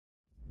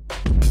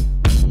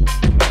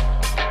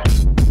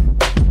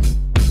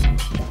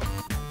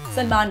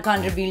Salman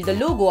Khan revealed the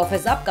logo of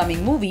his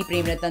upcoming movie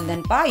Prem Ratan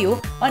Dhan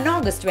Payo on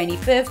August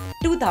 25,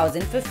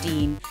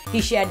 2015. He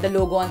shared the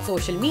logo on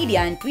social media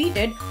and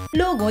tweeted,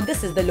 "Logo,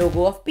 this is the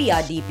logo of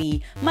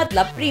PRDP,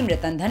 matlab Prem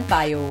Ratan Dhan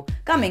Payo,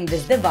 coming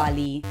this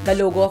Diwali." The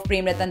logo of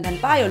Prem Ratan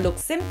Dhan Payo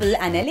looks simple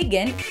and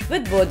elegant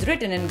with words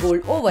written in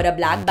gold over a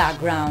black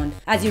background.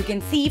 As you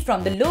can see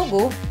from the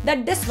logo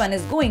that this one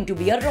is going to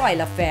be a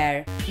royal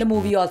affair. The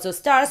movie also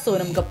stars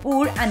Sonam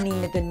Kapoor and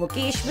Neel Nitin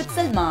Mukesh with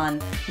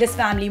Salman. This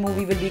family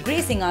movie will be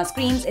gracing our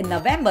screens in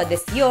November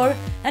this year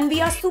and we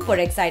are super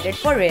excited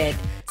for it.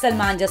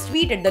 Salman just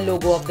tweeted the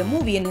logo of the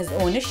movie in his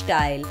own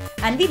style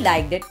and we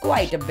liked it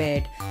quite a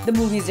bit. The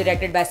movie is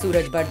directed by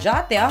Sooraj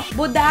Barjatya.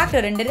 Both the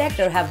actor and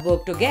director have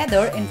worked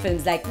together in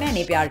films like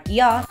Maine Pyar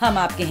Kiya,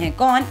 Hum Aapke Hain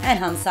Kaun and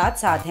Hum Saath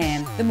Saath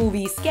Hain. The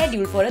movie is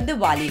scheduled for a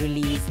Diwali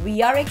release.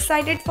 We are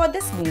excited for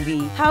this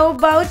movie. How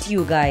about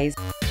you guys?